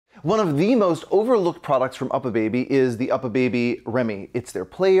One of the most overlooked products from UPPAbaby is the UPPAbaby Remi. It's their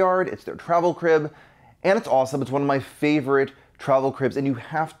play yard, it's their travel crib, and it's awesome. It's one of my favorite travel cribs, and you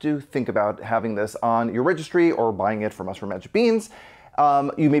have to think about having this on your registry or buying it from us from Magic Beans.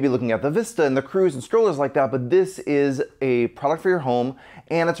 You may be looking at the Vista and the Cruise and strollers like that, but this is a product for your home,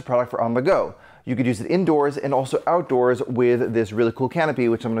 and it's a product for on the go. You could use it indoors and also outdoors with this really cool canopy,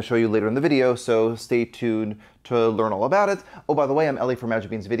 which I'm going to show you later in the video, so stay tuned to learn all about it. Oh, by the way, I'm Ellie from Magic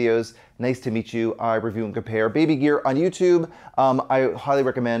Beans Videos. Nice to meet you. I review and compare baby gear on YouTube. I highly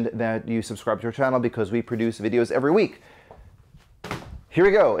recommend that you subscribe to our channel because we produce videos every week. Here we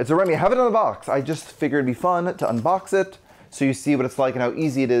go. It's a Remi. I have it in a box. I just figured it'd be fun to unbox it so you see what it's like and how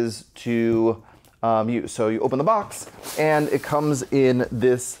easy it is to use. So you open the box and it comes in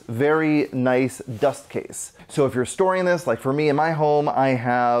this very nice dust case. So if you're storing this, like for me in my home, I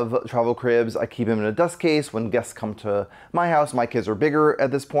have travel cribs. I keep them in a dust case when guests come to my house. My kids are bigger at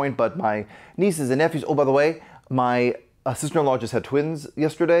this point, but my nieces and nephews, oh, by the way, my sister-in-law just had twins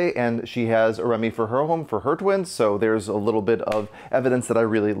yesterday, and she has a Remi for her home for her twins, so there's a little bit of evidence that I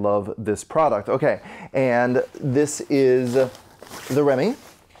really love this product. Okay, and this is the Remi,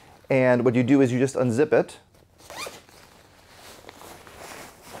 and what you do is you just unzip it.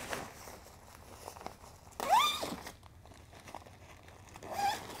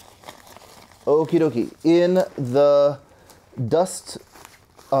 Okie dokie. In the dust,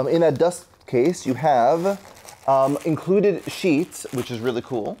 in that dust case, you have included sheets, which is really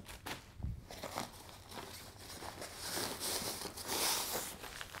cool.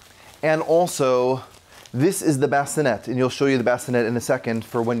 And also, this is the bassinet, and you'll show you the bassinet in a second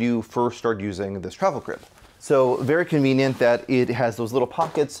for when you first start using this travel crib. So very convenient that it has those little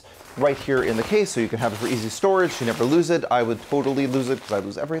pockets right here in the case, so you can have it for easy storage. You never lose it. I would totally lose it because I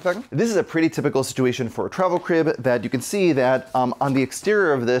lose everything. This is a pretty typical situation for a travel crib that you can see that on the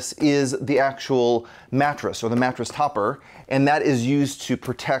exterior of this is the actual mattress or the mattress topper, and that is used to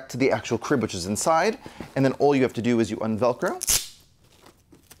protect the actual crib which is inside. And then all you have to do is you unvelcro.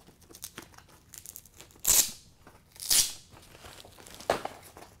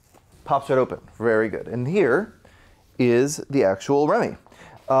 Pops right open. Very good. And here is the actual Remi.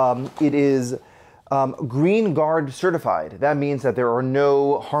 It is GREENGUARD certified. That means that there are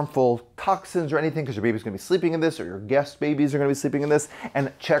no harmful toxins or anything because your baby's going to be sleeping in this, or your guest babies are going to be sleeping in this.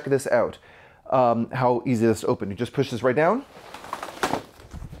 And check this out. How easy it is to open. You just push this right down,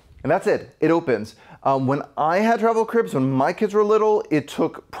 and that's it. It opens. When I had travel cribs, when my kids were little, it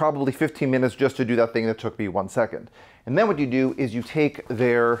took probably 15 minutes just to do that thing that took me 1 second. And then what you do is you take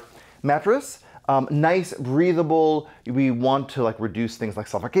their mattress, nice, breathable. We want to like reduce things like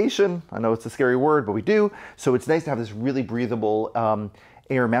suffocation. I know it's a scary word, but we do. So it's nice to have this really breathable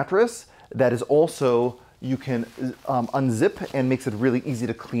air mattress that is also, you can unzip and makes it really easy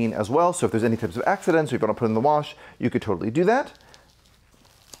to clean as well. So if there's any types of accidents or you want to put it in the wash, you could totally do that.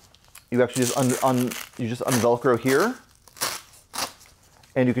 You actually just unvelcro here,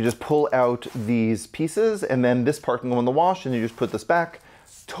 and you can just pull out these pieces, and then this part can go in the wash, and you just put this back.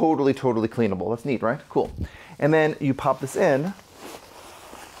 Totally, totally cleanable. That's neat, right? Cool. And then you pop this in,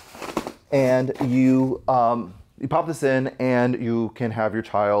 and you pop this in, and you can have your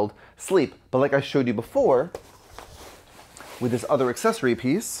child sleep. But like I showed you before, with this other accessory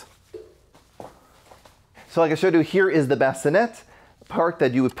piece. So like I showed you, here is the bassinet part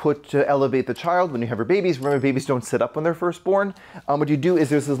that you would put to elevate the child when you have your babies. Remember, babies don't sit up when they're first born. What you do is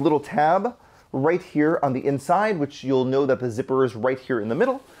there's this little tab right here on the inside, which you'll know that the zipper is right here in the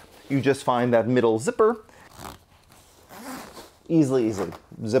middle. You just find that middle zipper. Easily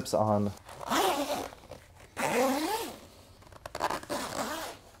zips on.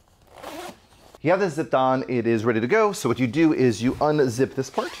 You have this zipped on, it is ready to go. So what you do is you unzip this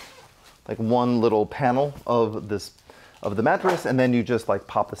part, like one little panel of the mattress, and then you just like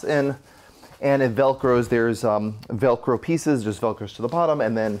pop this in, and it velcros. There's Velcro pieces, just velcros to the bottom,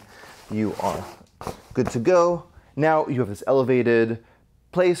 and then you are good to go. Now you have this elevated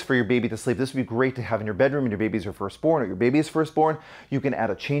place for your baby to sleep. This would be great to have in your bedroom when your babies are first born or your baby is first born. You can add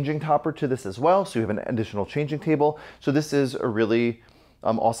a changing topper to this as well, so you have an additional changing table. So this is a really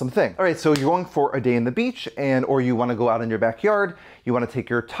awesome thing. All right, so you're going for a day in the beach, or you want to go out in your backyard, you want to take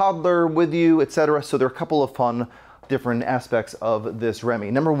your toddler with you, etc. So there are a couple of fun different aspects of this Remi.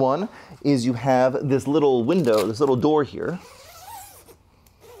 Number one is you have this little window, this little door here,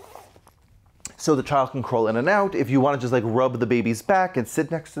 so the child can crawl in and out. If you want to just like rub the baby's back and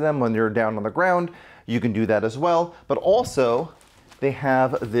sit next to them when you're down on the ground, you can do that as well. But also, they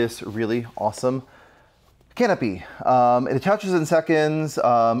have this really awesome Canopy. It attaches in seconds.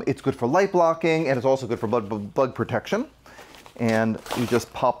 It's good for light blocking, and it's also good for bug protection. and you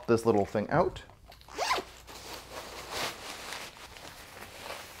just pop this little thing out.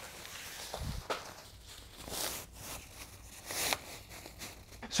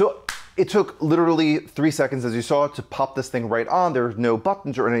 So it took literally 3 seconds, as you saw, to pop this thing right on. There's no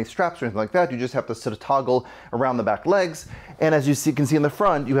buttons or any straps or anything like that. You just have to sort of toggle around the back legs. And as you can see in the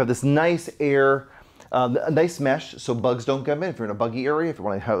front, you have this nice air, a nice mesh so bugs don't get in if you're in a buggy area, if you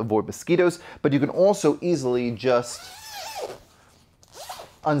want to avoid mosquitoes. But you can also easily just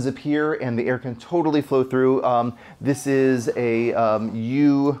unzip here and the air can totally flow through. This is a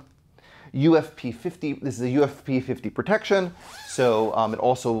UFP 50, this is a UFP 50 protection, so it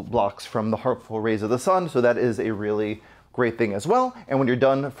also blocks from the harmful rays of the sun, so that is a really great thing as well. And when you're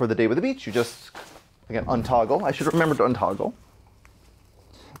done for the day with the beach, you just, again, untoggle. I should remember to untoggle.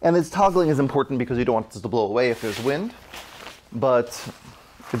 And this toggling is important because you don't want this to blow away if there's wind, but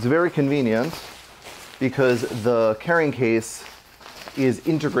it's very convenient because the carrying case is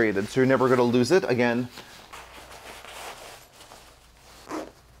integrated, so you're never going to lose it. Again,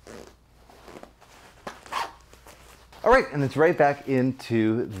 all right, and it's right back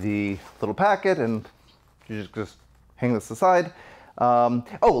into the little packet, and you just hang this aside. Oh,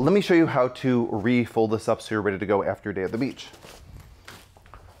 let me show you how to refold this up so you're ready to go after your day at the beach.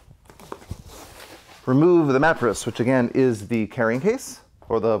 Remove the mattress, which again is the carrying case,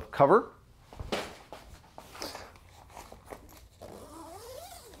 or the cover.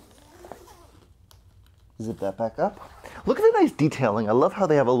 Zip that back up. Look at the nice detailing. I love how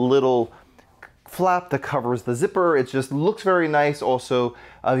they have a little flap that covers the zipper. It just looks very nice. Also,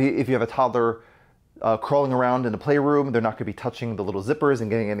 if you have a toddler crawling around in the playroom, they're not going to be touching the little zippers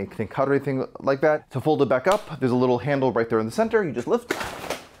and getting anything cut or anything like that. To fold it back up, there's a little handle right there in the center. You just lift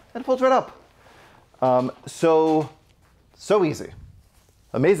and it folds right up. So easy.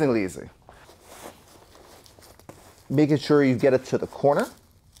 Amazingly easy. Making sure you get it to the corner,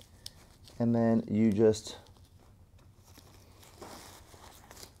 and then you just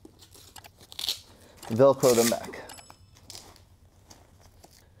Velcro them back.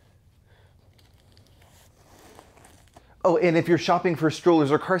 Oh, and if you're shopping for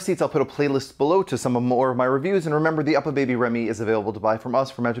strollers or car seats, I'll put a playlist below to some more of my reviews. And remember, the UPPAbaby Remi is available to buy from us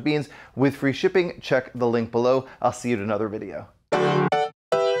for Magic Beans with free shipping. Check the link below. I'll see you in another video.